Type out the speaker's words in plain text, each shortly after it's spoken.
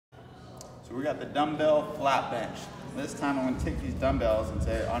So we got the dumbbell flat bench. This time I'm gonna take these dumbbells and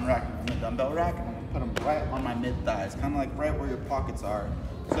say unrack them from the dumbbell rack, and I'm gonna put them right on my mid thighs, kind of like right where your pockets are.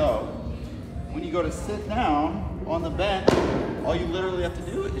 So when you go to sit down on the bench, all you literally have to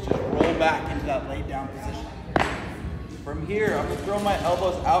do is just roll back into that laid down position. From here, I'm gonna throw my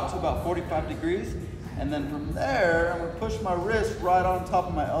elbows out to about 45 degrees, and then from there, I'm gonna push my wrist right on top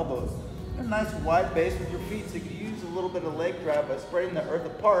of my elbows. Get a nice wide base with your feet, so you can use a little bit of leg drag by spreading the earth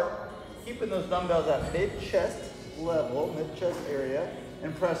apart, keeping those dumbbells at mid-chest level, mid-chest area,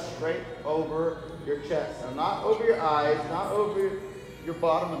 and press straight over your chest. Now, not over your eyes, not over your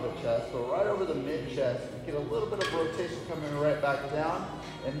bottom of the chest, but right over the mid-chest. Get a little bit of rotation coming right back down,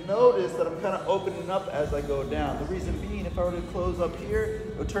 and notice that I'm kind of opening up as I go down. The reason being, if I were to close up here,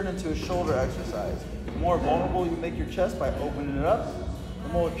 it would turn into a shoulder exercise. The more vulnerable you make your chest by opening it up, the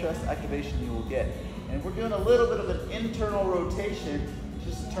more chest activation you will get. And we're doing a little bit of an internal rotation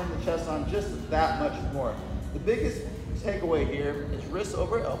just to turn the chest on just that much more. The biggest takeaway here is wrists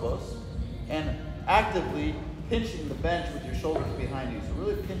over elbows and actively pinching the bench with your shoulders behind you. So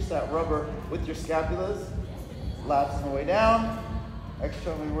really pinch that rubber with your scapulas, lats on the way down,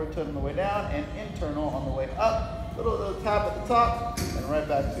 externally rotating on the way down, and internal on the way up. Little tap at the top, and right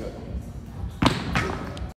back to it.